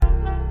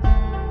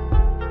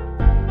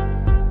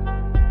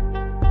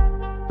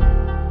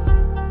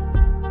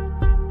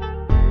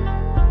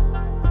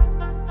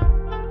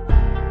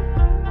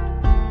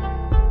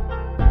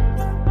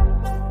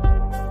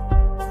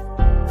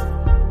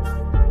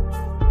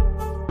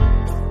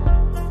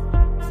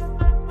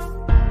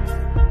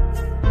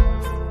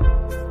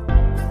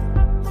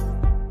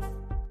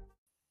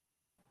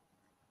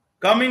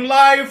Coming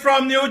live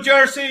from New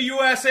Jersey,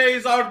 USA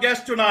is our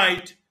guest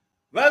tonight.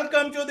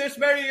 Welcome to this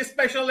very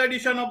special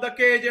edition of the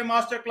KJ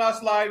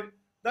Masterclass Live,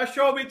 the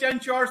show which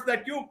ensures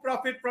that you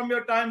profit from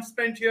your time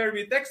spent here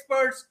with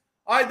experts,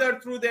 either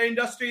through their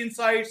industry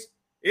insights,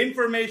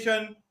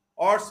 information,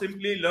 or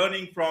simply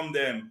learning from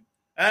them.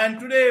 And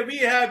today we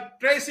have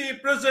Tracy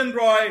Prison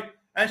Roy,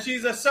 and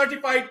she's a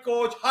certified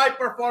coach, high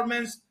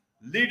performance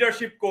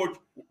leadership coach.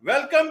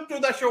 Welcome to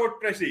the show,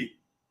 Tracy.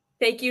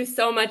 Thank you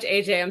so much,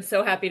 AJ. I'm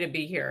so happy to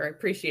be here. I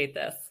appreciate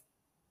this.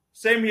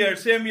 Same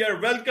here.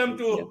 Welcome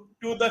to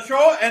the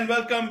show and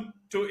welcome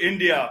to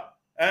India.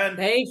 And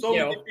many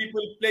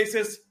people,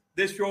 places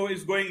this show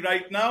is going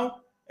right now,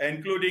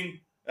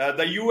 including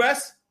the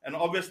US and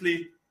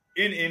obviously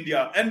in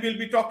India. And we'll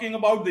be talking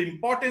about the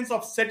importance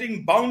of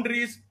setting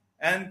boundaries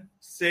and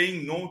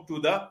saying no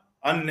to the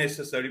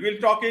unnecessary.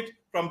 We'll talk it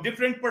from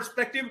different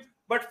perspectives.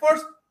 But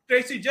first,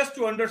 Tracy, just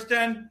to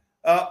understand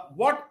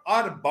what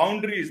are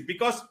boundaries,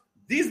 because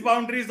these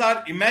boundaries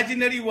are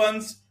imaginary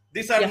ones.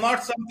 These are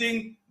not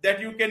something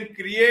that you can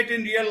create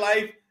in real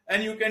life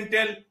and you can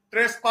tell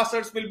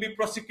trespassers will be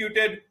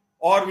prosecuted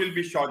or will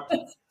be shot.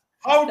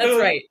 How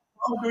do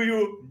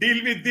you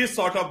deal with this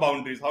sort of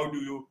boundaries? How do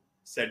you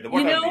set them?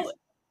 What are these?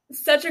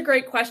 Such a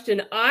great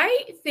question.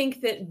 I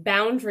think that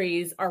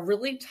boundaries are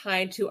really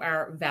tied to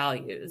our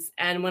values.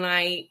 And when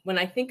I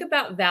think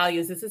about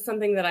values, this is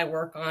something that I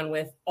work on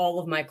with all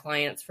of my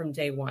clients from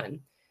day one.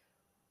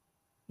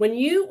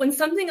 When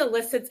something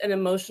elicits an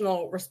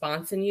emotional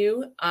response in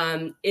you,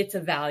 it's a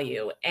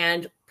value.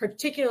 And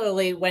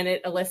particularly when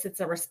it elicits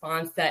a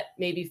response that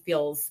maybe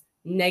feels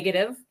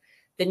negative,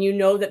 then you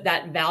know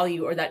that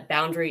value or that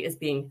boundary is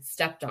being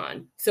stepped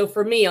on. So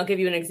for me, I'll give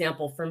you an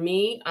example. For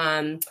me,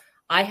 I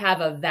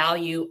have a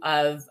value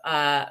of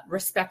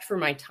respect for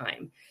my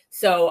time.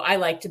 So I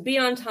like to be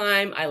on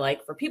time. I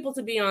like for people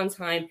to be on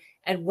time.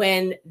 And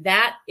when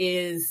that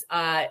is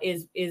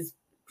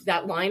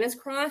that line is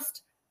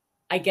crossed,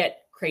 I get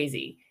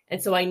crazy.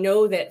 And so I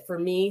know that for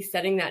me,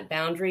 setting that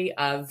boundary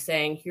of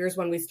saying, here's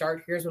when we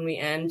start, here's when we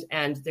end,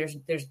 and there's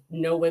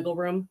no wiggle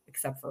room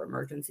except for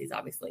emergencies,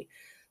 obviously,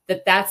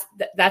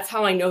 that's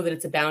how I know that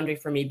it's a boundary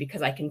for me,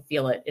 because I can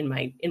feel it in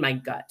my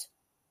gut.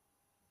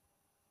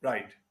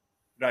 Right,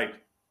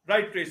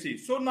 Tracy.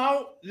 So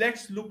now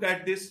let's look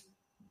at this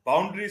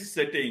boundary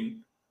setting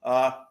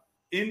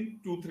in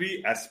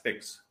 2-3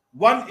 aspects.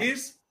 One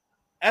is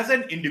as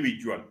an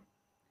individual.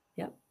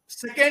 Yeah.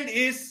 Second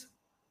is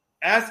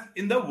as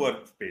in the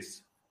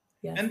workspace.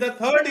 Yes. And the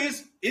third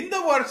is in the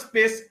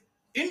workspace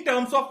in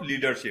terms of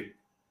leadership.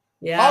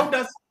 Yeah. How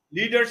does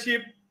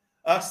leadership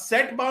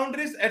set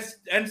boundaries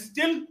and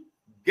still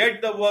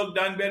get the work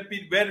done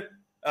where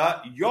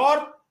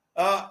your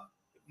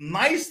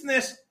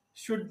niceness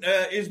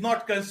is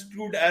not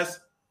construed as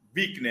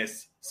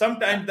weakness?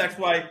 Sometimes that's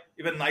why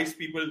even nice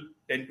people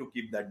tend to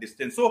keep that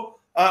distance.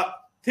 So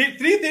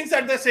three things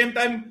at the same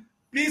time.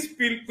 Please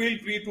feel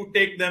free to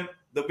take them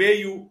the way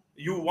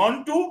you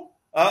want to.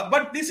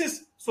 But this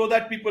is so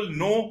that people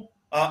know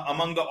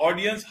among the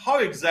audience how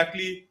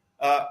exactly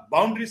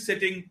boundary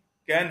setting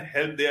can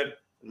help their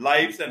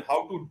lives and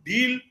how to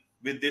deal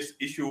with this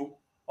issue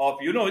of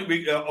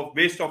of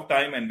waste of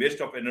time and waste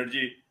of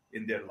energy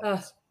in their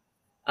lives.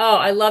 Oh,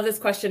 I love this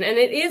question. And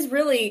it is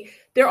really,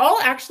 they're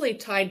all actually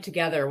tied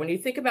together. When you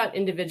think about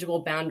individual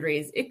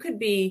boundaries, it could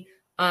be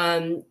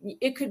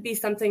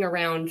something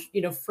around,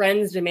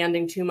 friends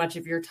demanding too much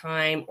of your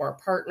time, or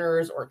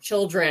partners or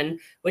children,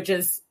 which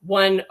is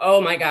one,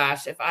 oh my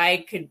gosh,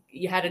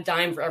 you had a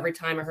dime for every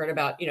time I heard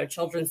about,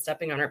 children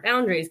stepping on our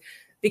boundaries,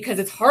 because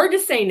it's hard to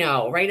say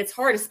no, right? It's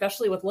hard,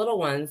 especially with little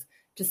ones,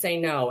 to say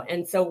no.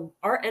 And so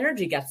our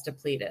energy gets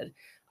depleted.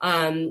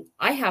 I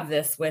have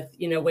this with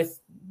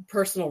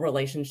personal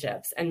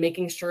relationships, and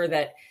making sure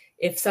that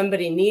if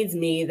somebody needs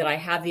me, that I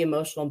have the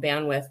emotional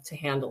bandwidth to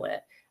handle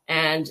it.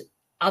 And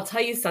I'll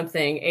tell you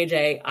something,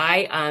 AJ,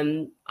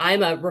 I'm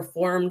a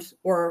reformed,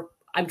 or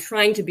I'm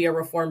trying to be a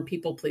reformed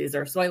people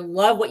pleaser. So I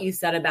love what you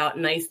said about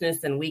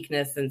niceness and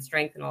weakness and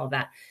strength and all of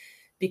that,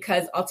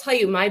 because I'll tell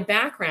you, my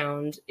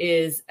background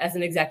is as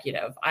an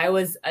executive. I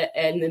was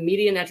in the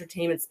media and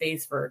entertainment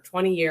space for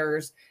 20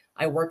 years.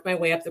 I worked my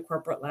way up the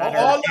corporate ladder.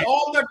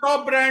 All the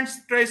top brands,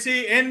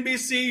 Tracy,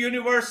 NBC,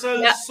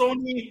 Universal,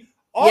 Sony,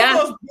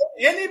 those,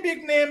 any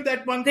big name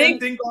that one can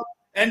think of.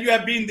 And you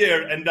have been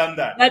there and done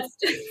that.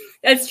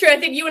 That's true. I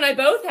think you and I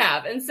both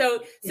have. And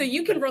so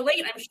you can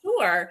relate, I'm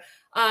sure,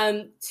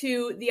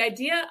 to the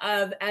idea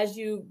of, as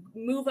you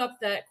move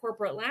up that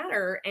corporate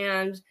ladder,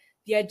 and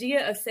the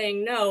idea of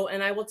saying no.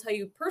 And I will tell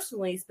you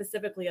personally,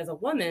 specifically as a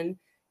woman,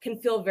 can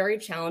feel very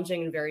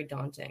challenging and very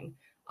daunting.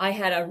 I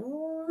had a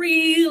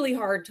really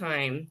hard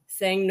time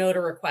saying no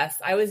to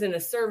requests. I was in a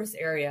service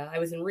area. I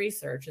was in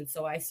research. And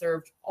so I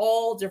served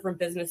all different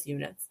business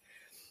units,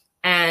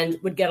 and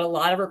would get a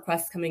lot of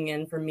requests coming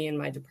in from me and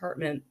my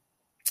department.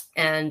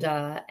 And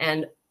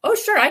oh,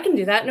 sure, I can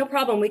do that. No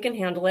problem. We can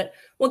handle it.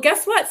 Well,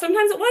 guess what?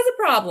 Sometimes it was a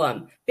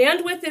problem.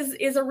 Bandwidth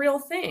is a real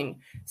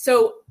thing.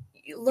 So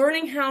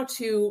learning how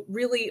to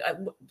really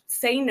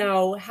say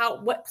no,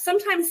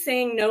 sometimes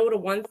saying no to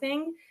one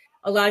thing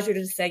allows you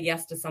to say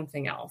yes to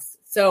something else.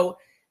 So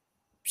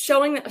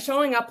showing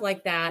up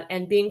like that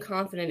and being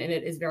confident in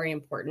it is very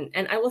important.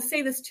 And I will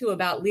say this too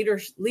about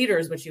leaders,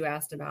 which you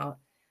asked about.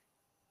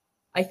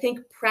 I think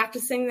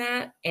practicing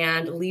that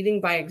and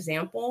leading by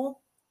example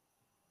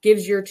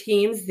gives your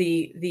teams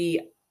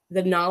the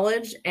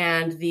knowledge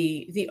and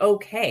the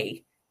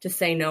okay to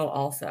say no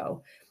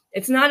also.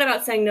 It's not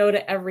about saying no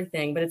to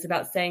everything, but it's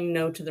about saying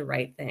no to the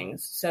right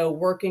things. So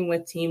working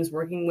with teams,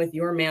 working with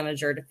your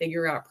manager to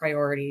figure out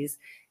priorities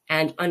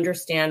and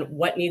understand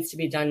what needs to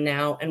be done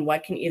now and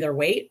what can either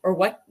wait or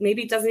what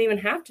maybe doesn't even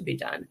have to be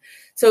done.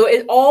 So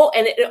it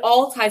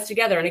all ties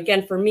together. And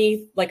again, for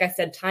me, like I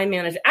said, time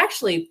management.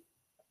 Actually,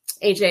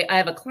 AJ, I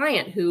have a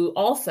client who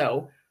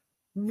also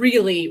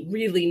really,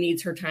 really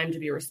needs her time to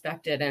be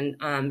respected.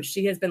 And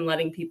she has been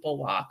letting people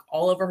walk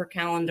all over her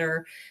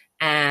calendar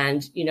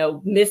and,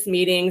 miss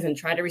meetings and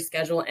try to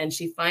reschedule. And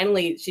she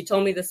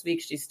told me this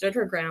week, she stood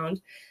her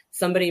ground.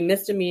 Somebody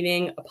missed a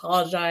meeting,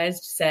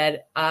 apologized,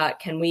 said,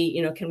 can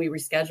we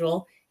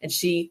reschedule? And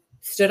she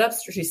sat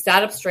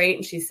up straight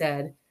and she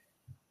said,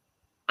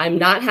 I'm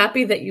not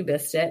happy that you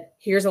missed it.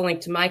 Here's a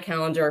link to my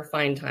calendar,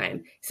 find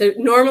time. So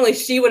normally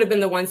she would have been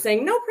the one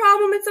saying, no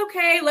problem, it's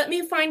okay. Let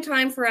me find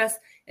time for us.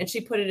 And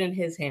she put it in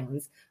his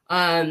hands.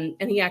 And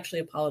he actually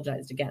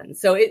apologized again.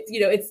 So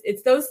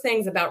it's those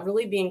things about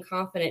really being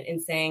confident in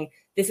saying,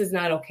 this is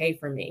not okay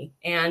for me.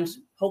 And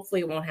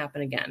hopefully it won't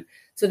happen again.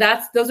 So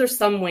those are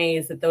some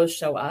ways that those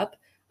show up.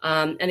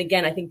 And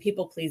again, I think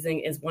people pleasing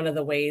is one of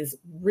the ways.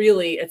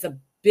 Really, it's a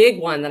big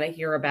one that I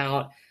hear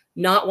about.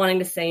 Not wanting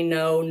to say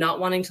no, not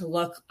wanting to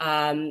look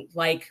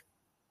like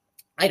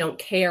I don't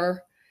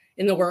care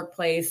in the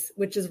workplace,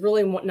 which is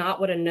really not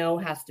what a no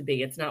has to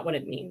be. It's not what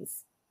it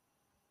means.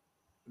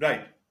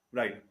 Right.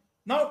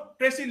 Now,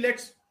 Tracy,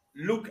 let's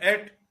look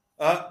at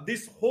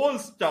this whole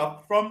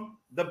stuff from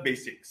the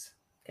basics.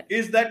 Okay.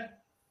 Is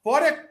that for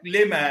a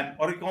layman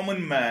or a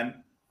common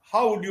man,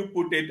 how would you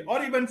put it, or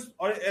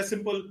a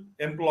simple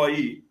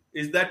employee,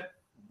 is that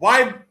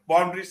why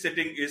boundary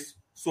setting is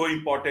so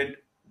important?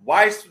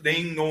 Why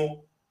saying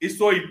no is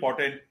so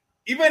important,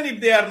 even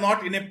if they are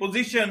not in a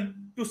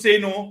position to say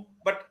no,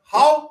 but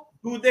how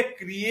do they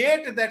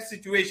create that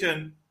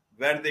situation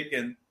where they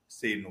can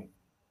say no?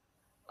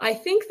 I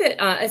think that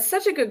it's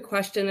such a good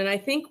question. And I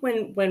think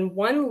when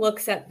one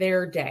looks at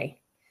their day,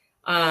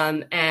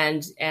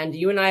 and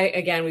you and I,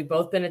 again, we've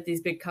both been at these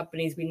big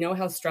companies. We know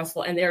how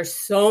stressful, and there's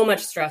so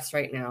much stress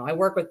right now. I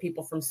work with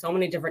people from so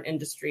many different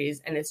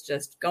industries, and it's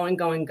just going.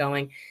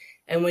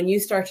 And when you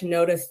start to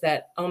notice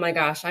that, oh my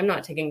gosh, I'm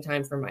not taking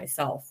time for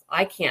myself.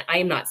 I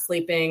am not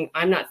sleeping.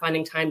 I'm not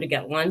finding time to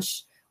get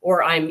lunch,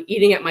 or I'm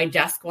eating at my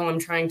desk while I'm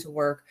trying to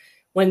work.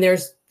 When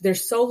there's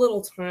so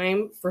little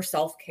time for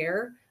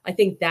self-care, I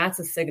think that's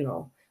a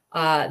signal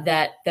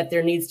that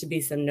there needs to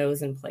be some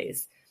no's in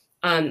place.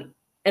 And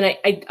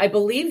I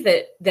believe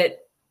that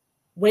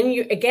when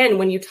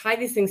you tie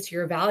these things to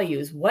your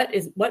values,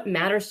 what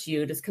matters to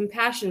you? Does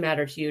compassion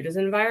matter to you? Does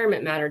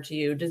environment matter to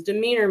you? Does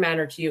demeanor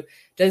matter to you?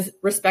 Does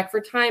respect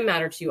for time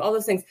matter to you? All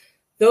those things.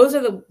 Those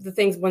are the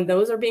things when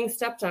those are being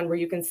stepped on where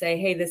you can say,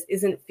 hey, this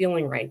isn't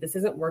feeling right. This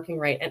isn't working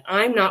right. And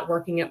I'm not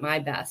working at my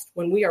best.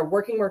 When we are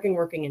working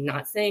and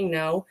not saying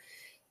no,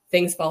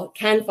 things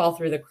can fall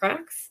through the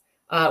cracks.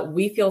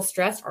 We feel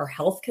stressed. Our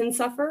health can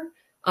suffer.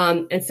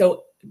 And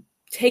so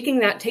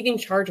taking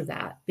charge of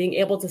that, being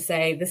able to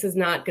say, this is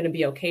not going to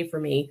be okay for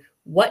me.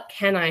 What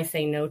can I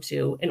say no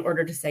to in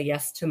order to say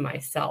yes to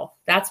myself?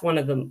 That's one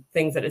of the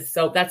things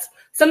that's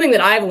something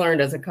that I've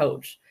learned as a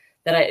coach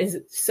that is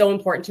so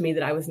important to me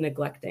that I was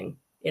neglecting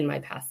in my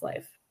past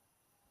life.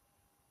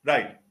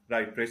 Right,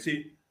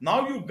 Tracy.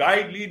 Now you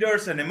guide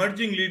leaders and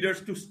emerging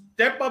leaders to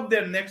step up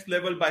their next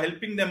level by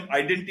helping them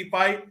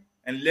identify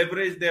and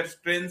leverage their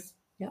strengths,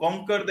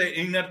 conquer their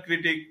inner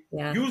critic,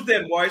 use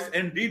their voice,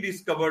 and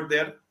rediscover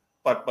their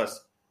purpose.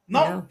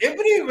 Now,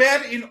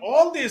 everywhere in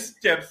all these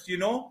steps,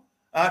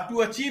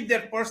 to achieve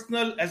their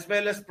personal as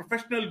well as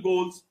professional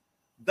goals,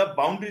 the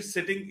boundary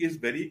setting is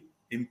very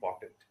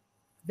important.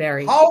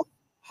 Very.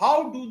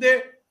 How do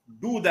they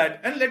do that?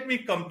 And let me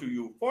come to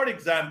you. For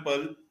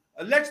example,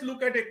 let's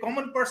look at a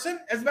common person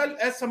as well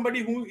as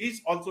somebody who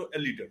is also a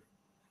leader.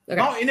 Okay.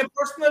 Now, in a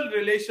personal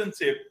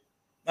relationship,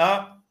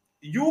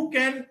 you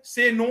can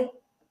say no.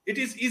 It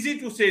is easy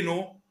to say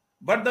no,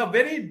 but the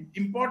very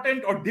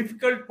important or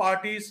difficult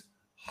part is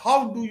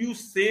how do you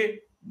say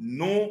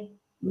no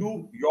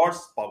to your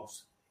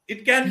spouse?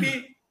 It can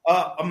be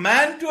a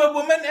man to a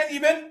woman, and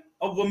even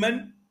a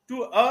woman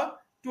to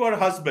her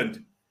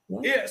husband.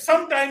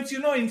 Sometimes,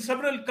 in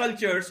several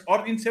cultures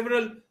or in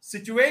several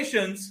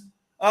situations,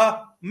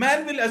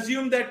 man will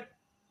assume that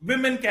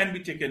women can be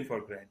taken for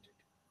granted.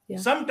 Yeah.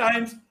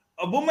 Sometimes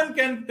a woman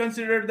can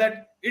consider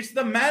that it's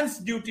the man's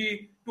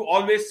duty to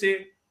always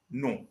say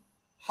no.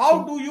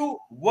 How do you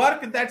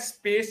work that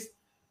space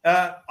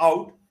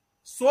out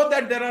so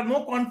that there are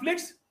no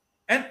conflicts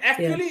and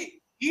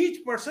actually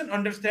each person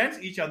understands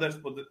each other's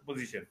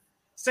position?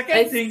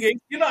 Second thing is,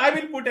 I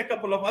will put a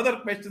couple of other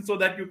questions so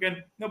that you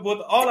can,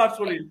 both all are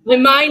solid. My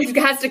mind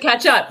has to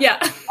catch up. Yeah.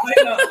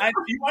 I know.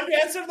 You want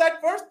to answer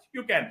that first?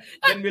 You can.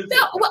 Then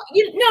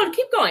we'll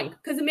keep going,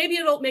 because maybe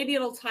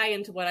it'll tie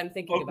into what I'm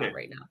thinking about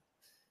right now.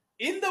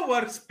 In the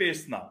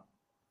workspace now,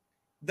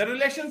 the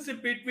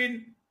relationship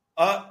between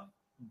a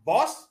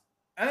boss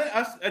and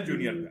a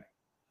junior guy.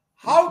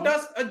 How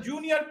does a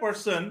junior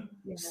person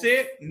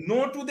say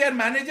no to their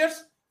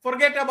managers?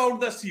 Forget about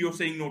the CEO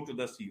saying no to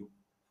the CEO.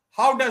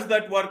 How does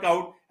that work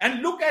out?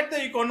 And look at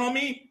the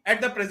economy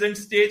at the present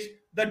stage,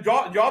 the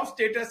job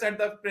status at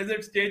the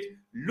present stage.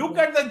 Look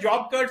at the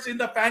job cuts in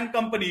the fan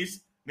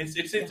companies.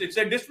 It's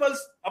a dismal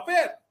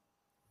affair.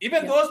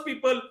 Even those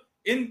people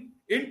in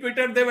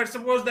Twitter, they were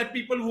supposed that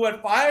people who were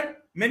fired,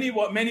 many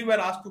were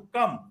asked to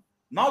come.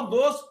 Now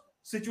those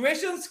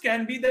situations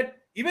can be that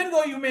even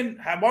though you may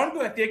want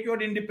to take your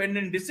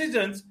independent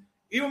decisions,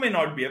 you may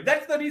not be.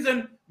 That's the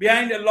reason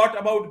behind a lot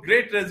about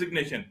Great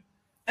Resignation.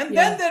 And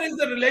then there is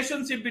the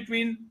relationship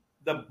between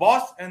the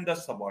boss and the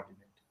subordinate.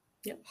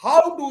 Yeah.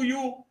 How do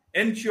you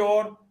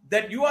ensure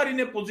that you are in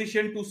a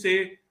position to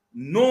say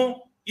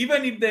no,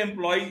 even if the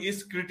employee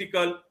is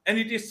critical and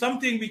it is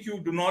something which you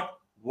do not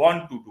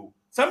want to do?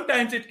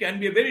 Sometimes it can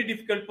be a very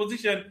difficult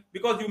position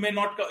because you may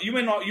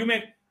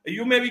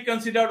be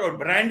considered or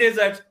branded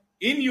as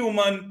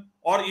inhuman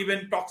or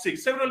even toxic.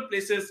 Several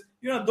places,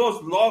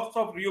 those lots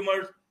of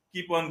rumors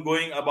keep on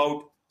going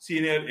about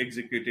senior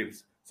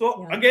executives.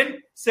 So again,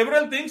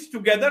 several things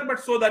together, but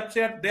so that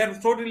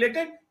they're so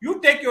related, you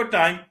take your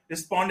time,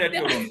 respond at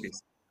your own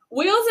pace.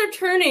 Wheels are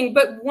turning,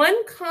 but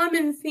one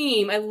common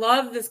theme, I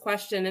love this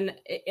question. And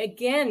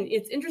again,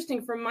 it's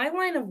interesting from my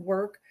line of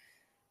work,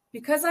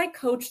 because I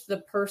coach the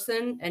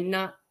person and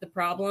not the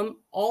problem,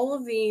 all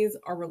of these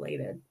are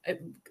related.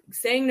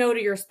 Saying no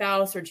to your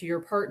spouse or to your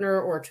partner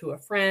or to a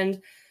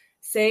friend,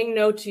 saying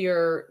no to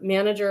your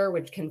manager,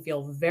 which can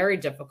feel very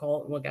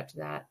difficult, and we'll get to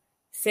that.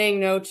 Saying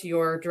no to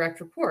your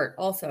direct report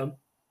also.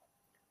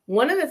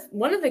 One of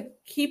the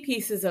key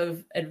pieces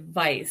of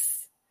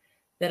advice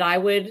that I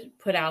would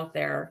put out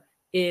there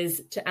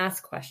is to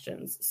ask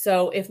questions.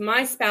 So if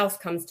my spouse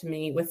comes to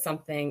me with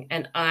something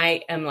and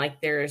I am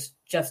like, there's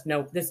just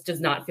no, this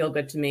does not feel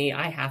good to me,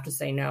 I have to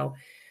say no.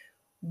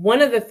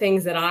 One of the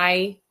things that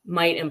I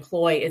might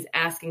employ is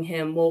asking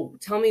him, well,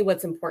 tell me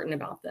what's important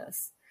about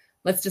this.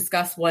 Let's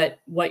discuss what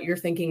you're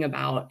thinking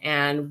about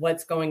and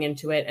what's going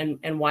into it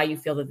and why you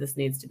feel that this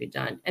needs to be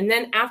done. And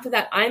then after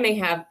that, I may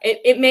have,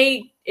 it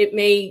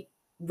may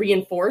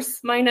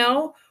reinforce my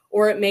no,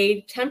 or it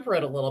may temper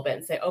it a little bit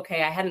and say,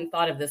 okay, I hadn't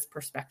thought of this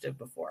perspective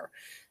before.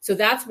 So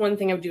that's one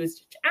thing I would do, is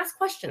to ask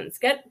questions,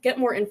 get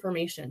more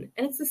information.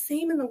 And it's the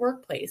same in the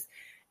workplace.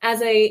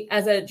 As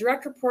a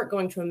direct report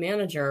going to a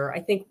manager,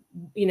 I think,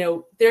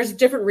 there's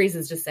different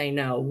reasons to say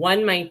no.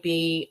 One might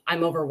be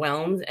I'm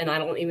overwhelmed and I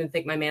don't even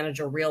think my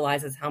manager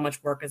realizes how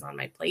much work is on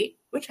my plate,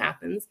 which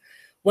happens.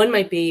 One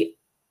might be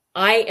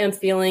I am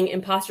feeling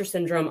imposter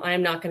syndrome. I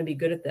am not going to be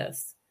good at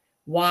this.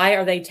 Why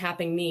are they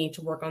tapping me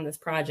to work on this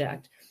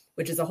project,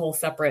 which is a whole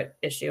separate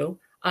issue.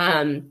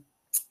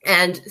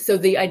 And so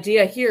the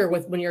idea here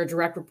with when you're a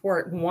direct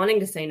report wanting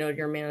to say no to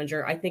your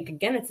manager, I think,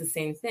 again, it's the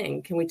same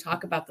thing. Can we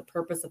talk about the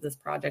purpose of this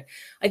project?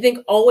 I think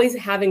always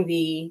having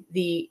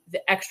the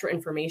extra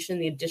information,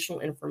 the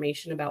additional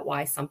information about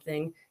why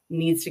something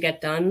needs to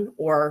get done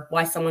or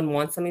why someone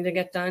wants something to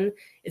get done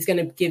is going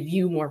to give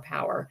you more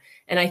power.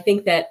 And I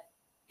think that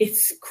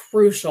it's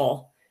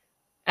crucial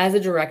as a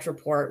direct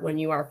report when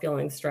you are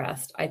feeling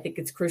stressed. I think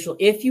it's crucial.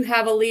 If you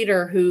have a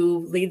leader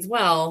who leads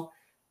well,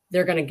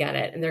 they're going to get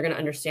it and they're going to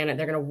understand it.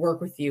 They're going to work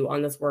with you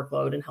on this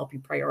workload and help you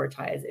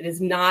prioritize. It is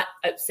not,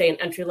 say, an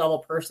entry-level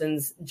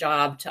person's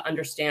job to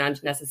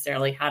understand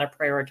necessarily how to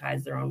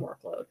prioritize their own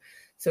workload.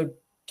 So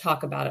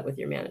talk about it with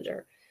your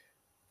manager.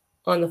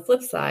 On the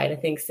flip side, I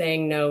think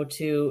saying no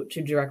to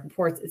direct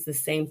reports is the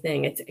same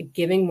thing. It's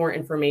giving more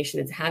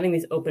information. It's having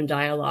these open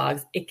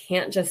dialogues. It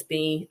can't just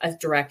be a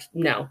direct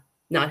no,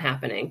 not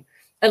happening,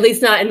 at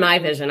least not in my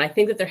vision. I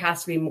think that there has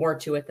to be more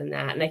to it than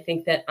that. And I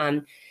think that,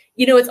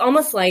 it's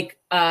almost like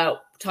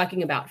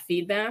talking about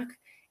feedback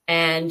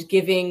and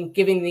giving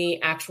the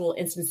actual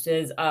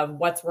instances of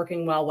what's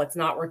working well, what's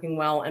not working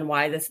well, and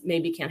why this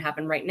maybe can't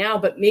happen right now,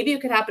 but maybe it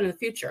could happen in the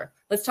future.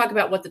 Let's talk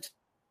about what the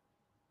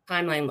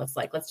timeline looks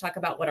like. Let's talk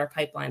about what our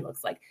pipeline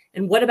looks like.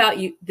 And what about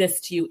this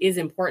to you is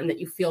important, that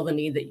you feel the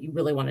need, that you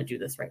really want to do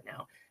this right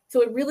now.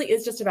 So it really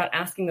is just about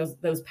asking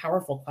those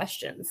powerful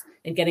questions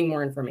and getting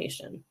more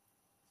information.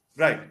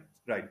 Right.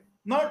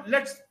 Now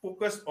let's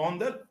focus on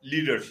the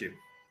leadership.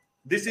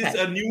 This is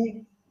a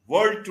new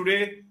world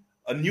today,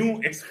 a new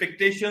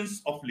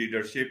expectations of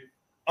leadership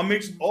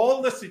amidst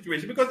all the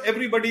situations, because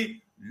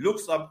everybody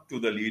looks up to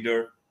the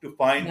leader to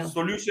find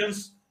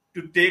solutions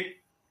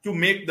to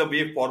make the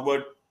way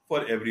forward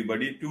for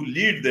everybody, to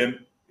lead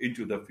them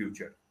into the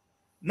future.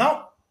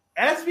 Now,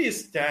 as we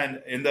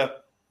stand in the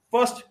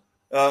first,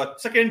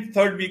 second,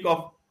 third week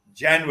of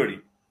January,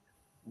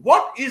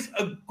 what is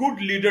a good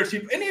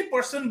leadership? Any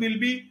person will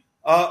be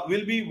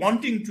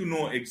wanting to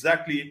know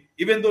exactly,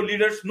 even though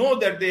leaders know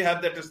that they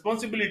have that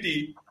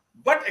responsibility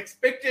but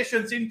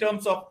expectations in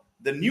terms of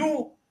the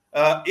new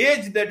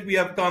age that we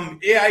have come.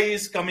 AI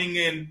is coming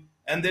in,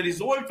 and there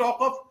is all talk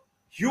of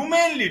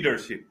human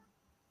leadership.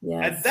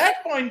 Yes. At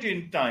that point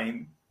in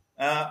time,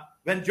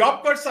 when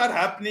job cuts are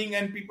happening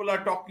and people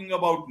are talking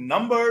about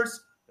numbers,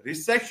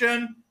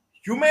 recession,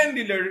 human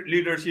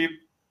leadership,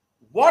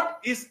 what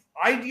is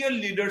ideal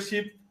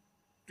leadership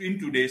in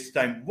today's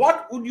time?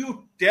 What would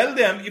you tell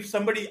them if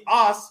somebody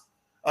asks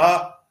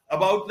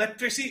about, like,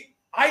 Tracy,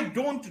 I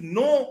don't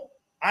know.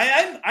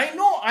 I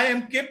know I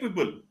am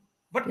capable,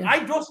 but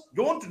I just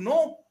don't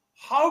know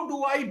how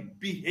do I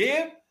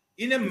behave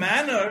in a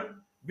manner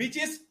which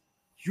is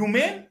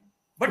humane,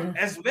 but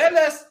as well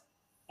as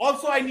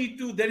also I need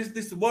to, there is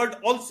this word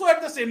also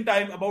at the same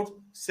time about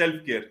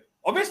self-care.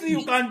 Obviously,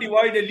 you can't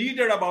divide a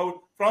leader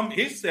from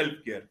his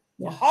self-care.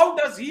 Yeah. How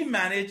does he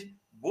manage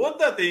both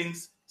the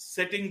things,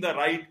 setting the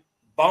right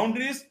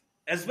boundaries,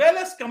 as well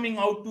as coming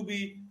out to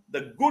be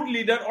the good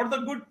leader or the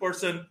good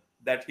person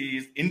that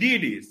he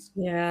indeed is?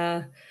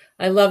 Yeah,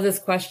 I love this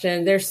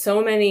question. There's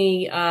so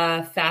many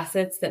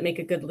facets that make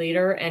a good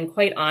leader. And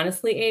quite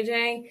honestly,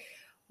 AJ,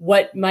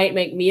 what might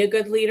make me a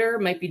good leader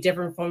might be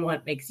different from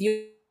what makes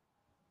you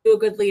a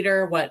good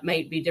leader, what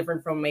might be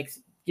different from makes,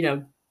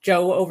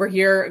 Joe over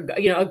here,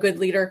 a good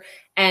leader.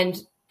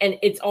 And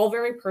it's all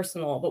very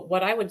personal. But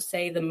what I would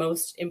say the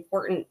most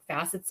important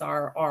facets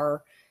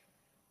are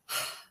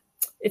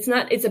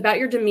it's about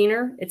your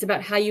demeanor. It's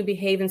about how you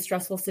behave in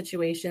stressful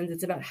situations.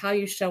 It's about how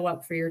you show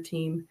up for your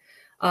team.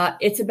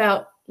 It's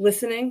about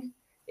listening.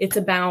 It's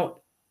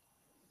about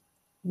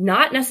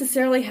not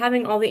necessarily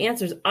having all the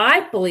answers.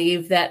 I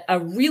believe that a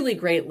really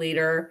great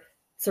leader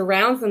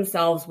surrounds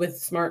themselves with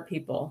smart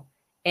people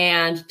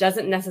and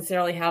doesn't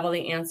necessarily have all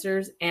the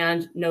answers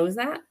and knows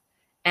that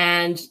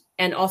and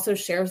also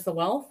shares the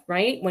wealth,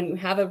 right? When you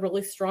have a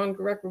really strong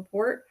direct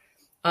report,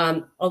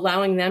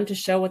 allowing them to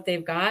show what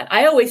they've got.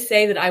 I always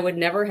say that I would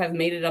never have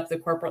made it up the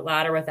corporate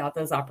ladder without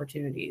those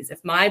opportunities.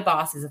 If my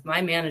bosses, if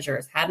my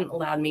managers hadn't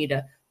allowed me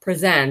to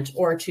present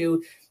or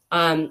to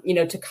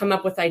come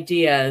up with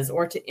ideas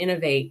or to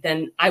innovate,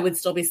 then I would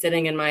still be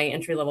sitting in my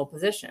entry-level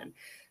position.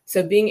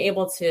 So being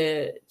able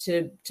to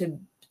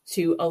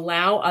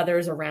allow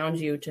others around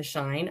you to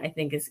shine, I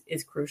think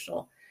is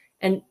crucial.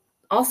 And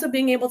also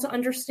being able to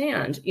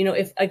understand,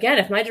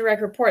 if my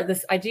direct report,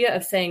 this idea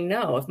of saying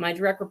no, if my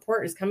direct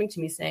report is coming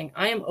to me saying,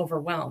 I am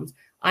overwhelmed,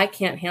 I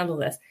can't handle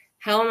this,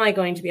 how am I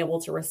going to be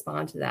able to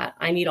respond to that?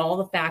 I need all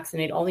the facts, I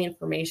need all the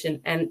information.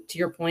 And to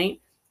your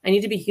point, I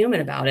need to be human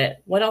about it.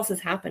 What else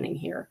is happening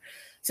here?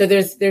 So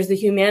there's the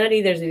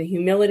humanity, there's the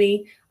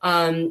humility,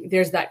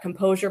 there's that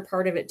composure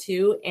part of it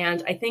too.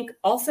 And I think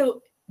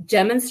also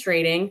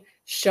demonstrating,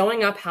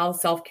 showing up how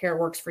self-care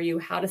works for you,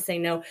 how to say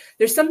no.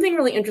 There's something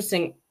really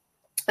interesting.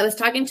 I was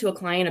talking to a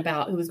client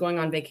who was going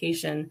on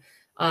vacation,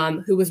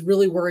 who was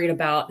really worried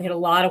about, they had a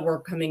lot of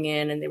work coming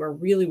in and they were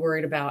really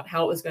worried about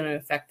how it was going to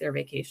affect their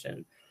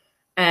vacation.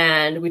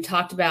 And we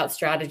talked about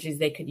strategies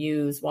they could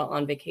use while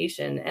on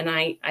vacation. And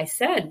I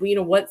said,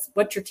 well,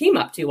 what's your team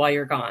up to while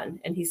you're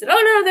gone? And he said,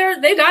 oh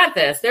no, they got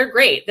this. They're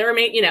great. They're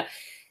amazing,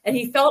 and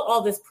he felt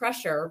all this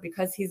pressure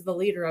because he's the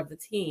leader of the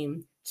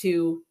team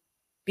to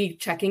be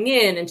checking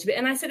in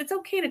and I said, it's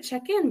okay to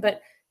check in,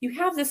 but you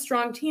have this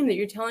strong team that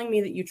you're telling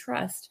me that you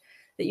trust,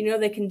 that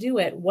they can do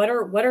it. What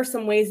are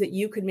some ways that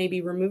you could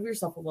maybe remove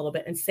yourself a little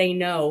bit and say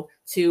no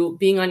to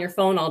being on your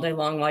phone all day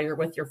long while you're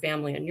with your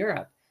family in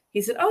Europe?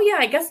 He said, oh yeah,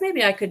 I guess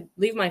maybe I could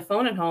leave my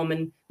phone at home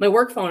and my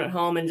work phone at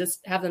home and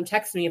just have them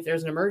text me if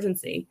there's an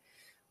emergency,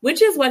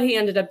 which is what he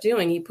ended up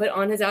doing. He put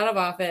on his out of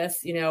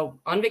office,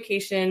 on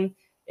vacation,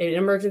 an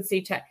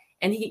emergency text,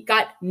 and he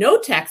got no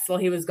text while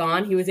he was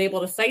gone. He was able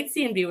to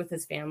sightsee and be with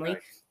his family.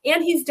 Right.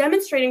 And he's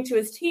demonstrating to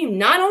his team,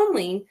 not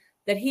only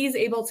that he's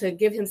able to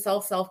give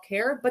himself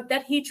self-care, but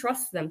that he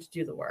trusts them to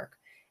do the work.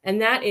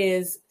 And that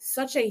is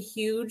such a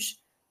huge,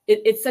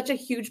 it's such a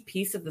huge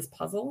piece of this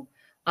puzzle.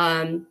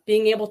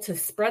 Being able to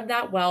spread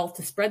that wealth,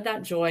 to spread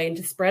that joy, and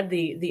to spread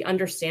the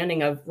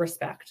understanding of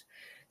respect.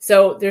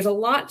 So there's a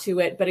lot to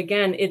it, but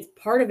again, it's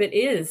part of it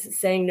is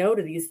saying no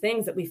to these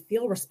things that we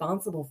feel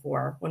responsible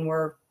for when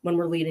we're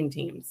leading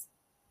teams.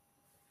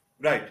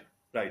 Right.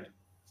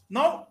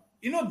 Now,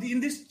 in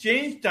this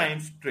change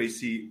times,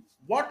 Tracy,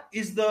 what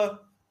is the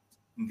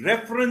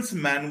reference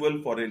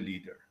manual for a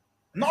leader?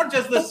 Not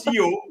just the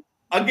CEO,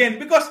 again,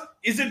 because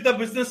is it the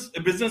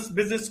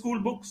business school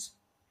books?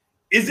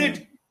 Is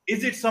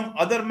it some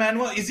other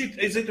manual? Is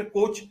it a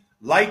coach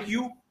like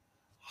you?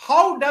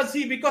 How does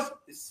he, because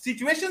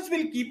situations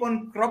will keep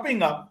on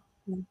cropping up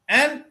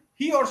and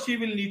he or she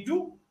will need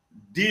to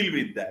deal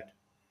with that.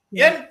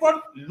 Yeah. And for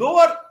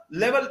lower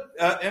level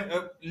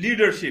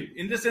leadership,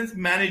 in the sense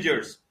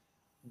managers,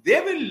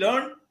 they will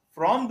learn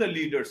from the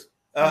leaders,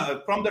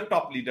 from the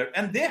top leader,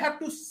 and they have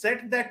to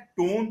set that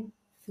tone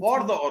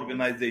for the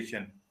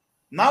organization.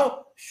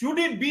 Now, should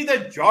it be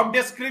the job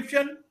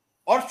description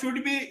or should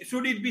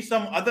it be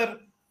some other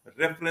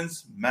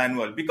reference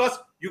manual? Because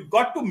you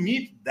got to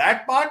meet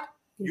that part.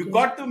 You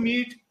got to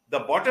meet the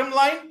bottom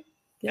line,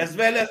 as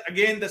well as,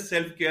 again, the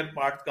self-care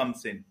part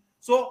comes in.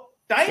 So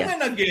time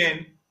and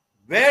again,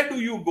 where do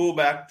you go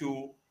back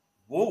to?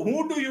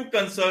 Who do you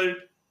consult?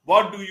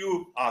 What do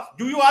you ask?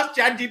 Do you ask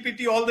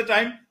ChatGPT all the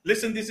time?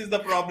 Listen, this is the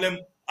problem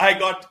I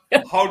got.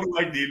 How do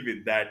I deal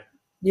with that?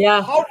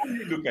 Yeah. How do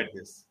you look at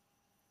this?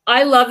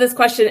 I love this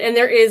question. And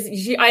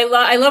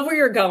I love where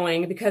you're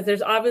going, because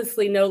there's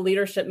obviously no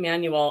leadership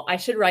manual. I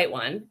should write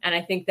one. And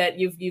I think that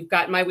you've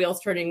got my wheels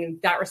turning in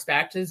that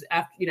respect, is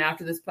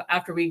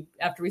after we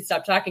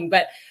stop talking.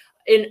 But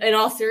in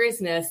all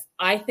seriousness,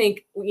 I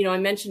think, I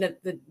mentioned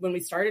it when we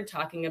started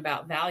talking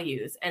about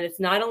values, and it's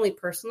not only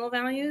personal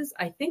values.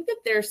 I think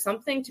that there's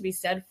something to be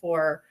said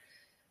for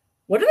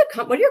what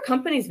are your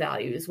company's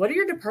values? What are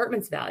your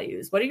department's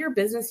values? What are your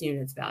business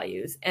unit's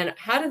values? And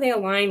how do they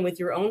align with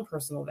your own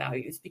personal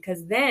values?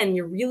 Because then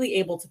you're really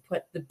able to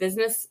put the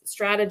business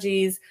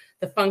strategies,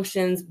 the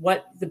functions,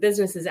 what the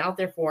business is out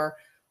there for,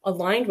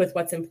 aligned with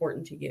what's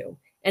important to you.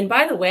 And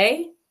by the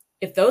way,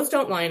 if those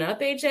don't line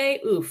up, AJ,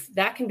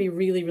 that can be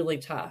really, really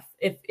tough.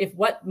 If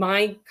what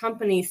my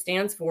company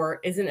stands for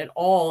isn't at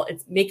all,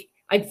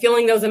 I'm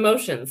feeling those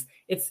emotions.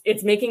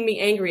 It's making me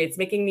angry. It's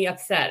making me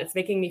upset. It's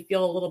making me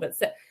feel a little bit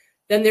sick.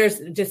 Then there's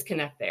a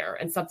disconnect there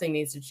and something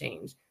needs to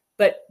change.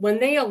 But when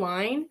they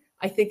align,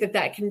 I think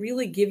that can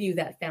really give you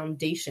that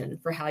foundation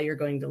for how you're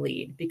going to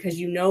lead, because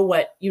you know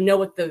what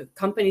the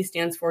company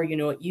stands for, you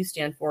know what you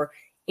stand for,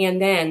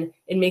 and then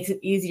it makes it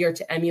easier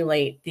to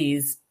emulate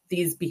these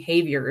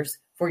behaviors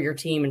for your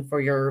team and for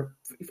your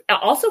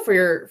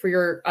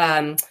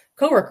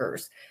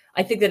coworkers.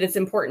 I think that it's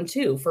important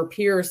too for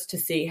peers to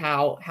see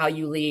how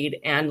you lead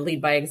and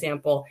lead by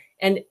example,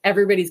 and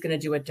everybody's going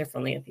to do it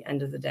differently at the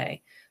end of the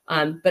day.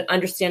 But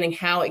understanding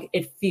how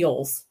it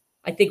feels,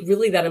 I think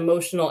really that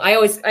emotional.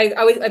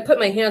 I put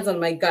my hands on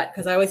my gut,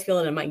 because I always feel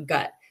it in my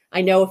gut.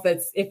 I know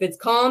if it's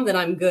calm, then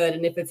I'm good,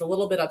 and if it's a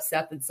little bit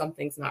upset, then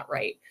something's not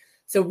right.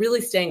 So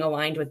really staying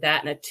aligned with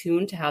that and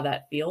attuned to how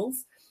that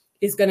feels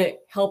is going to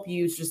help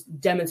you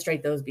just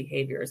demonstrate those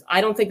behaviors.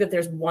 I don't think that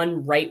there's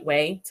one right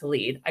way to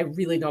lead. I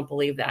really don't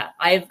believe that.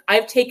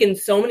 I've taken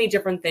so many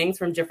different things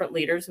from different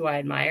leaders who I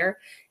admire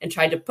and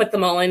tried to put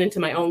them all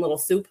into my own little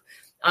soup.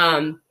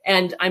 And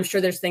I'm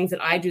sure there's things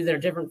that I do that are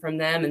different from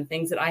them, and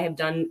things that I have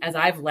done as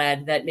I've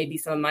led that maybe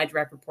some of my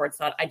direct reports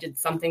thought I did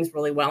some things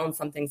really well and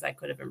some things I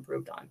could have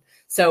improved on.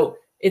 So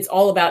it's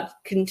all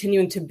about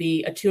continuing to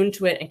be attuned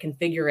to it and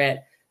configure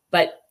it.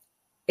 But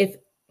if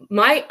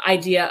my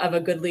idea of a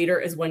good leader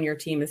is when your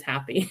team is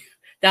happy,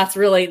 that's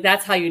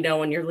how you know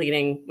when you're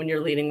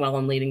leading well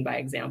and leading by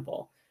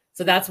example.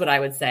 So that's what I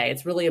would say.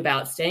 It's really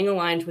about staying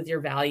aligned with your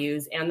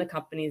values and the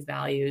company's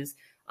values,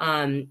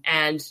 and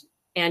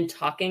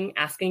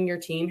asking your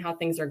team how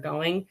things are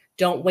going.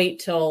 Don't wait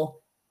till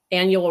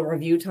annual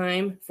review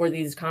time for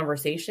these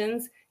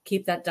conversations.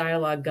 Keep that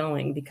dialogue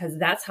going, because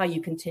that's how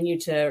you continue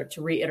to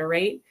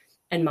reiterate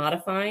and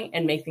modify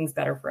and make things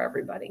better for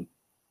everybody.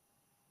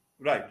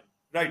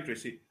 Right,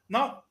 Tracy.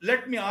 Now,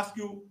 let me ask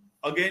you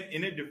again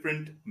in a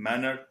different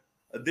manner,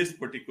 this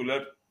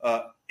particular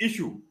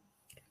issue.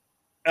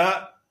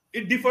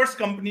 It differs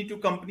company to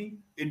company.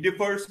 It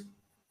differs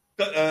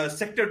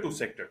sector to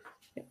sector.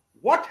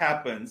 What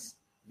happens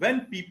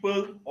when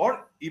people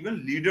or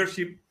even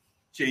leadership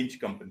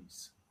change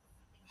companies?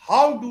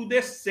 How do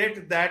they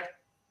set that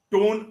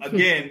tone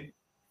again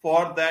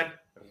for that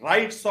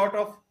right sort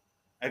of,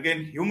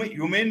 again,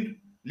 human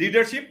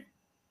leadership,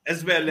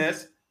 as well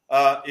as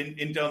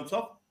in terms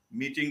of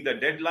meeting the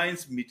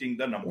deadlines, meeting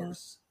the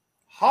numbers?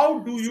 Yeah. How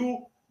do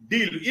you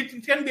deal?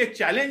 It can be a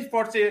challenge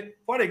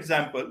for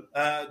example,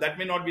 that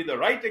may not be the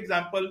right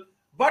example,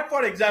 but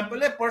for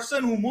example, a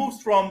person who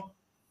moves from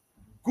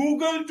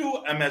Google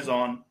to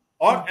Amazon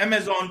or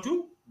Amazon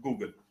to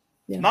Google.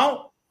 Yeah.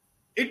 Now,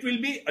 it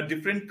will be a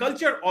different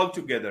culture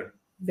altogether.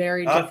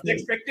 Very different. The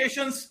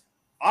expectations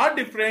are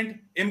different.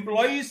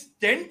 Employees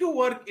tend to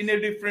work in a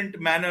different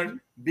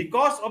manner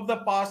because of the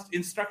past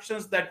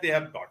instructions that they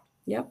have got.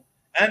 Yep.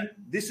 And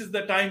this is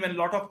the time when a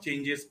lot of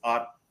changes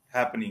are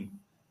happening.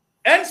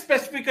 And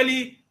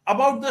specifically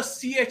about the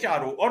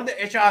CHRO or the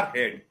HR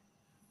head.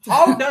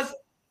 How does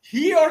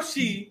he or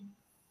she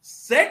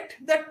set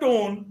the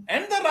tone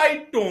and the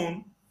right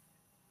tone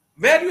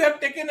where you have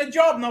taken a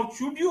job? Now,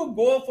 should you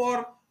go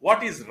for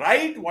what is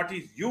right, what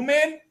is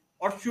humane,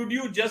 or should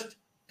you just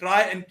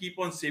try and keep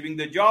on saving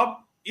the job,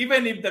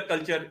 even if the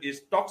culture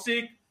is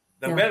toxic,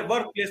 the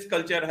workplace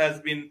culture has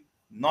been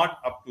not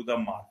up to the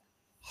mark?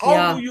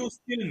 How do you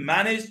still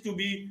manage to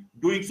be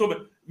doing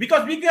so?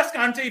 Because we just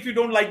can't say if you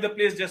don't like the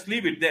place, just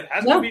leave it. There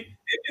has to be,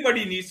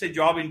 everybody needs a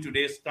job in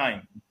today's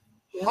time.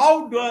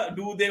 How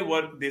do they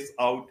work this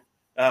out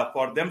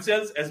for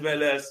themselves as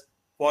well as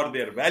for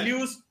their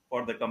values,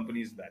 for the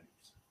company's values?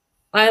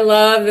 I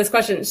love this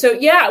question. So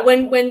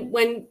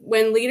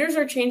when leaders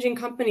are changing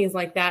companies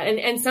like that,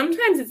 and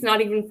sometimes it's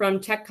not even from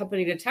tech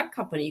company to tech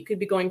company, you could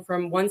be going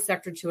from one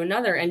sector to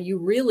another, and you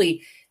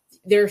really,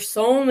 there's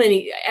so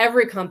many,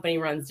 every company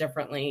runs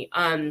differently.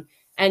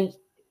 And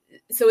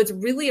so it's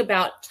really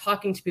about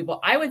talking to people.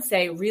 I would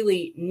say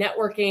really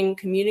networking,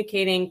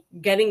 communicating,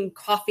 getting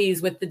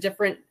coffees with the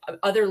different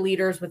other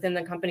leaders within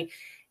the company,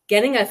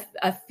 getting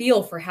a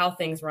feel for how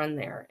things run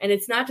there. And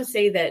it's not to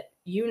say that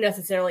you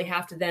necessarily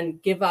have to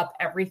then give up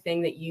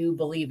everything that you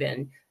believe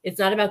in. It's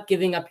not about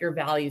giving up your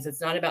values.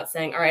 It's not about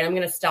saying, all right, I'm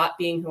going to stop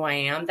being who I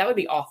am. That would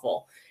be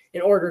awful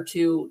in order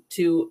to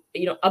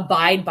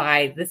abide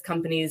by this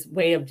company's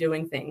way of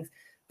doing things.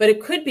 But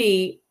it could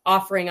be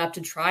offering up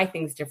to try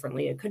things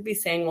differently. It could be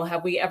saying, well,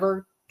 have we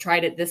ever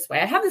tried it this way?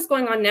 I have this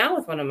going on now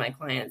with one of my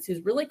clients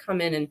who's really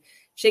come in and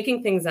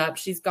shaking things up.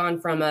 She's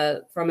gone from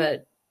a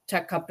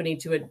tech company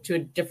to a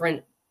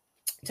different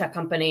tech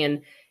company,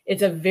 and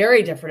it's a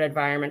very different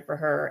environment for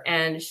her.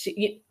 And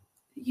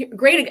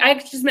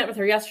I just met with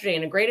her yesterday,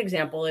 and a great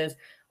example is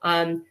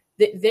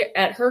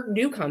at her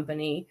new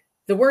company,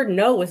 the word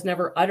no was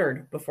never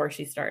uttered before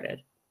she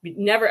started.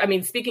 Never. I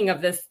mean, speaking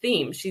of this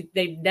theme,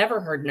 they never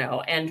heard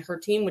no, and her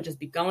team would just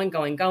be going,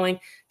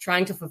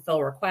 trying to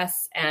fulfill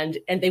requests, and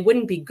they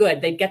wouldn't be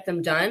good. They'd get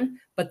them done,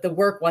 but the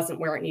work wasn't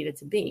where it needed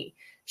to be.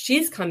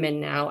 She's come in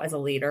now as a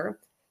leader.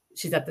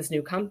 She's at this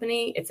new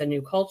company. It's a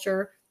new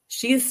culture.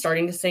 She's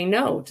starting to say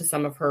no to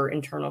some of her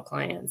internal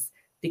clients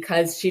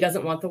because she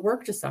doesn't want the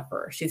work to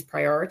suffer. She's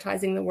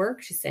prioritizing the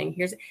work. She's saying,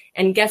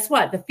 and guess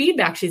what? The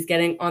feedback she's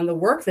getting on the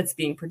work that's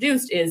being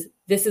produced is,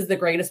 this is the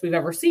greatest we've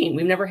ever seen.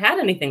 We've never had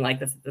anything like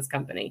this at this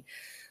company.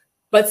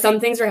 But some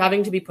things are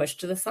having to be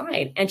pushed to the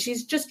side, and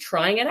she's just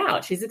trying it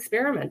out. She's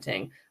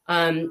experimenting.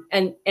 And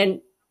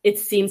it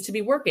seems to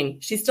be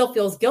working. She still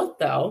feels guilt,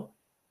 though.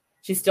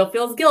 She still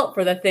feels guilt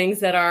for the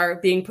things that are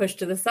being pushed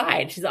to the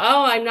side. She's,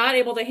 I'm not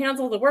able to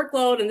handle the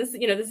workload. And this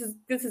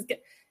is,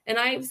 and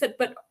I said,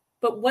 but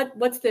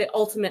what's the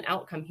ultimate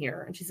outcome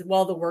here? And she said,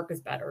 well, the work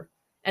is better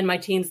and my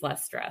team's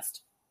less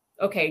stressed.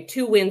 Okay.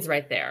 2 wins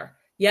right there.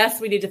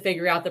 Yes, we need to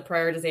figure out the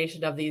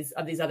prioritization of these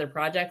other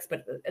projects,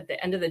 but at the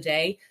end of the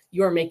day,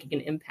 you're making an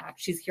impact.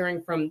 She's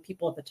hearing from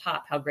people at the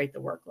top how great the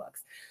work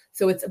looks.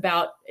 So it's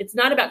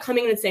not about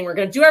coming in and saying, we're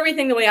going to do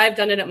everything the way I've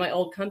done it at my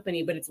old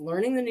company, but it's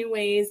learning the new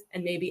ways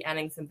and maybe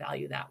adding some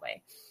value that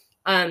way.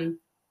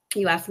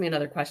 You asked me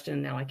another question,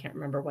 and now I can't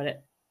remember what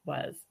it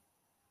was.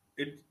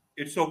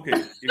 It's okay.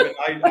 Even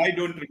I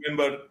don't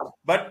remember.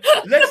 But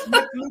let's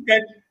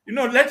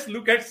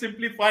look at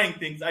simplifying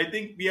things. I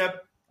think we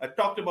have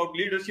talked about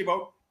leadership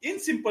in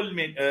simple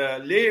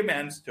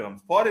layman's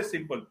terms. For a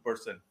simple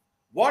person,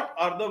 what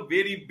are the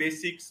very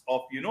basics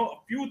of a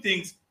few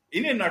things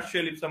in a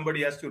nutshell? If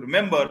somebody has to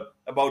remember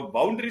about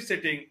boundary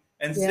setting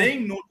and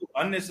saying no to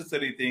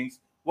unnecessary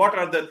things, what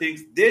are the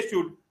things they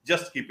should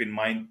just keep in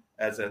mind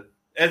as a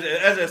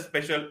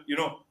special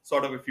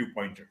sort of a few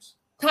pointers?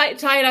 Tie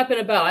it up in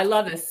a bow. I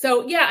love this.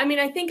 So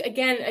I think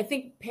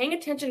paying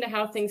attention to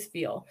how things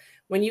feel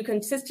when you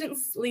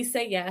consistently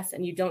say yes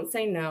and you don't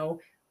say no.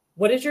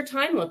 What does your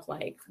time look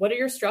like? What are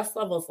your stress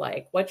levels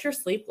like? What's your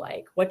sleep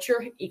like? What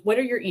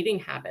are your eating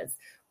habits?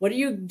 What are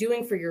you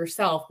doing for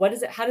yourself?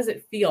 How does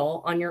it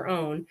feel on your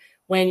own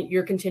when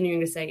you're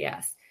continuing to say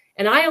yes?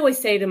 And I always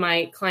say to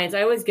my clients,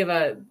 I always give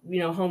a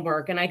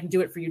homework, and I can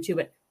do it for you too,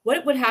 but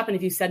what would happen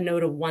if you said no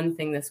to one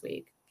thing this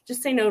week?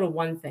 Just say no to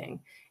one thing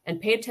and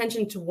pay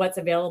attention to what's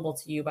available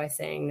to you by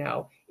saying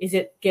no. Is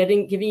it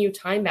giving you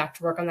time back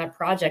to work on that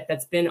project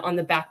that's been on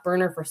the back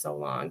burner for so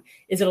long?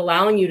 Is it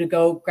allowing you to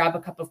go grab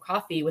a cup of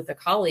coffee with a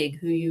colleague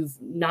who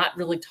you've not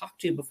really talked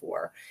to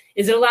before?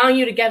 Is it allowing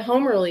you to get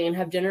home early and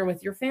have dinner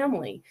with your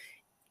family?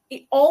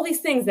 All these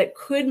things that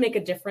could make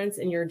a difference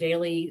in your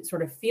daily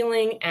sort of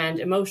feeling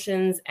and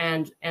emotions.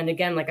 And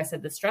again, like I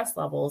said, the stress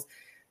levels,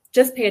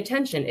 just pay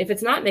attention. If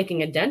it's not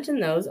making a dent in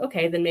those,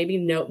 okay, then maybe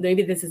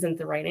this isn't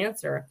the right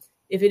answer.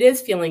 If it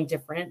is feeling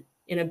different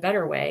in a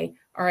better way,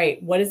 all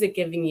right, what is it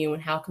giving you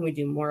and how can we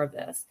do more of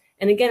this?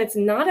 And again, it's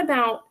not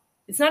about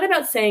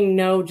saying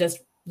no just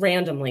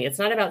randomly. It's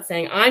not about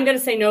saying, I'm going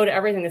to say no to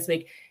everything this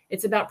week.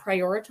 It's about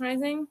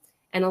prioritizing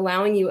and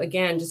allowing you,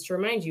 again, just to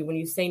remind you, when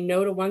you say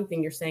no to one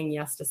thing, you're saying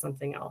yes to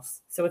something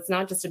else. So it's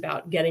not just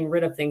about getting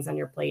rid of things on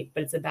your plate,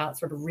 but it's about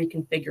sort of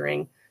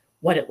reconfiguring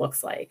what it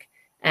looks like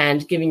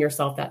and giving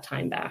yourself that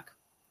time back.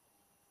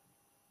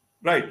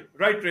 Right,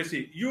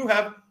 Tracy. You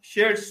have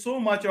shared so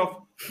much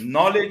of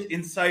knowledge,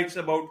 insights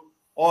about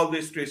all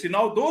this, Tracy.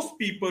 Now, those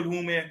people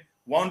who may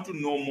want to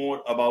know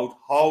more about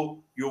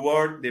how you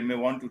work, they may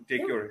want to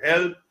take your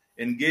help,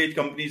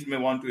 companies may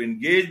want to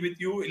engage with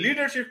you,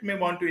 leadership may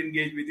want to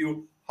engage with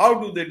you. How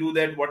do they do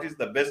that? What is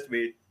the best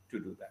way to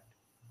do that?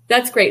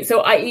 That's great.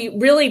 So I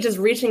really just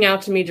reaching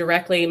out to me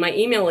directly. My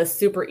email is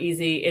super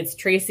easy. It's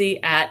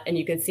and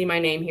you can see my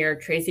name here,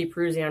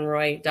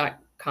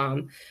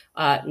 tracyprusianroy.com.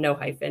 No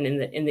hyphen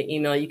in the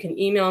email. You can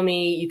email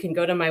me. You can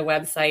go to my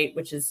website,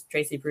 which is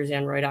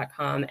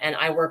tracyprusianroy.com. And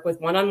I work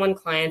with one-on-one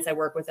clients. I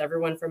work with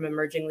everyone from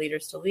emerging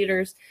leaders to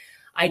leaders.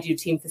 I do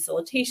team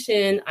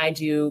facilitation. I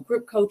do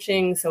group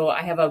coaching. So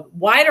I have a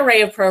wide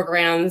array of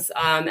programs,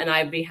 and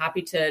I'd be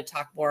happy to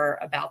talk more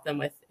about them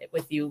with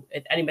you,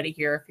 if anybody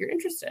here, if you're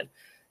interested.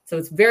 So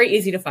it's very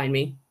easy to find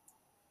me.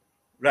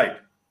 Right,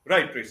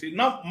 Tracy.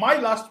 Now, my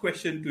last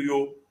question to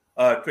you,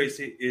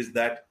 Tracy, is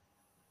that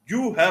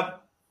you have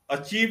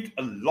achieved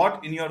a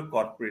lot in your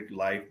corporate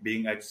life,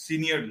 being at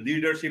senior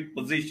leadership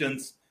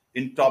positions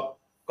in top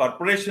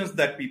corporations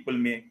that people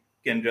may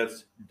can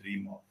just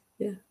dream of.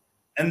 Yeah.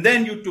 And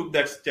then you took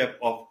that step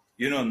of,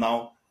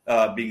 now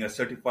being a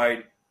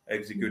certified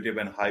executive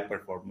and high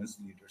performance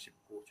leadership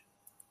coach.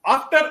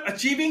 After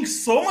achieving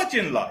so much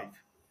in life,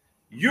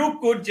 you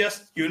could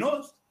just,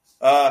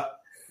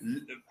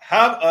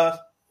 have a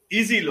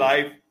easy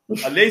life,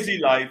 a lazy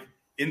life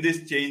in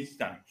these changed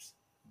times.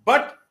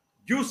 But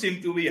you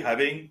seem to be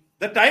having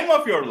the time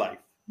of your life,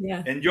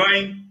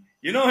 enjoying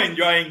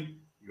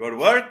your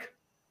work,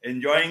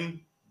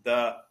 enjoying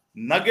the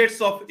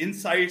nuggets of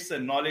insights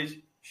and knowledge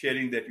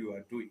sharing that you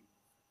are doing.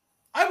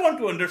 I want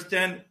to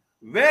understand,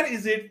 where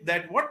is it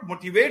that what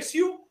motivates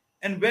you,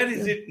 and where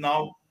is it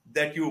now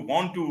that you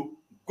want to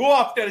go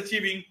after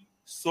achieving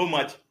so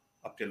much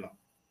up till now?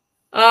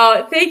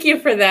 Oh, thank you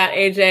for that,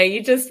 AJ.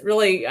 You just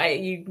really,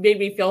 you made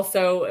me feel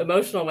so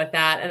emotional with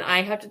that. And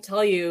I have to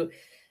tell you,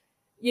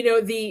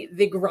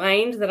 the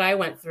grind that I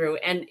went through,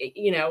 and,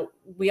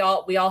 we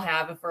all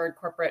have, if we're in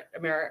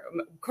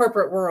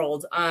corporate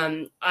world.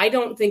 I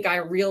don't think I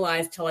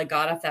realized till I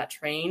got off that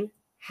train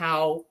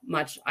how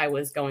much I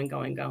was going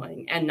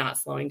and not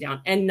slowing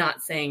down and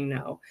not saying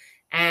no.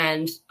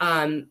 And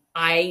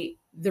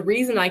the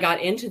reason I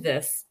got into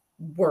this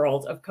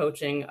world of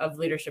coaching, of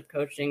leadership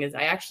coaching, is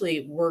I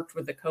actually worked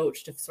with a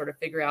coach to sort of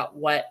figure out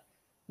what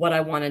I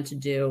wanted to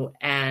do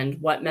and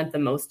what meant the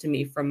most to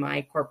me from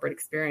my corporate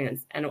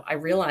experience. And I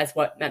realized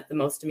what meant the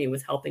most to me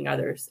was helping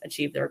others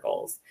achieve their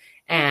goals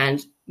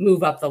and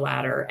move up the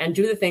ladder and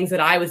do the things that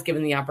I was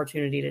given the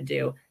opportunity to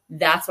do.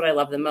 That's what I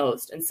love the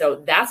most. And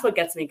so that's what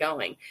gets me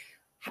going.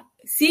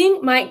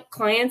 Seeing my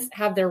clients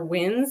have their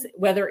wins,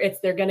 whether it's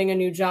they're getting a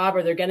new job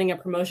or they're getting a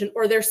promotion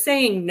or they're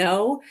saying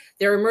no,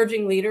 they're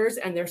emerging leaders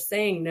and they're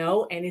saying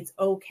no, and it's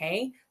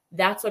okay.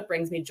 That's what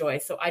brings me joy.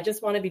 So I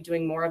just want to be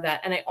doing more of that.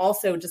 And I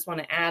also just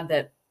want to add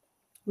that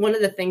one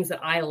of the things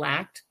that I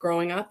lacked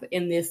growing up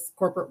in this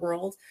corporate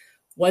world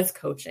was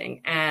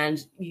coaching.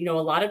 And, a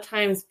lot of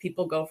times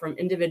people go from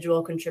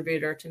individual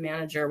contributor to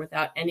manager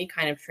without any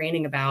kind of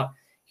training about,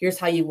 here's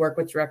how you work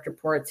with direct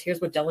reports. Here's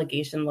what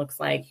delegation looks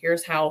like.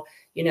 Here's how,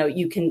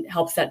 you can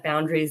help set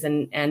boundaries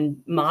and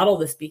model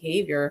this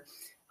behavior.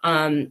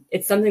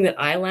 It's something that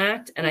I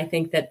lacked. And I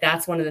think that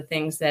that's one of the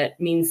things that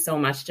means so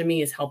much to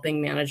me, is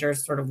helping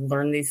managers sort of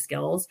learn these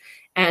skills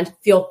and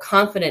feel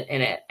confident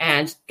in it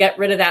and get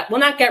rid of that. Well,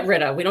 not get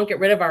rid of, we don't get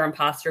rid of our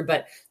imposter,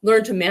 but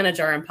learn to manage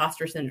our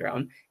imposter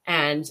syndrome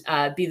and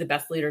be the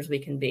best leaders we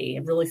can be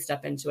and really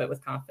step into it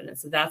with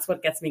confidence. So that's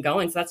what gets me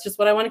going. So that's just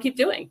what I want to keep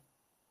doing.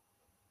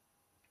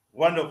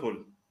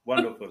 Wonderful.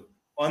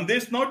 On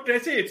this note,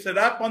 Tracy, it's a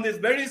wrap on this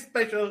very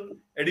special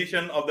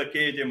edition of the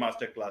KAJ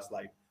Masterclass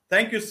Live.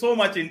 Thank you so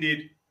much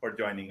indeed for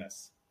joining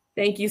us.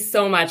 Thank you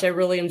so much. I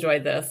really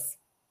enjoyed this.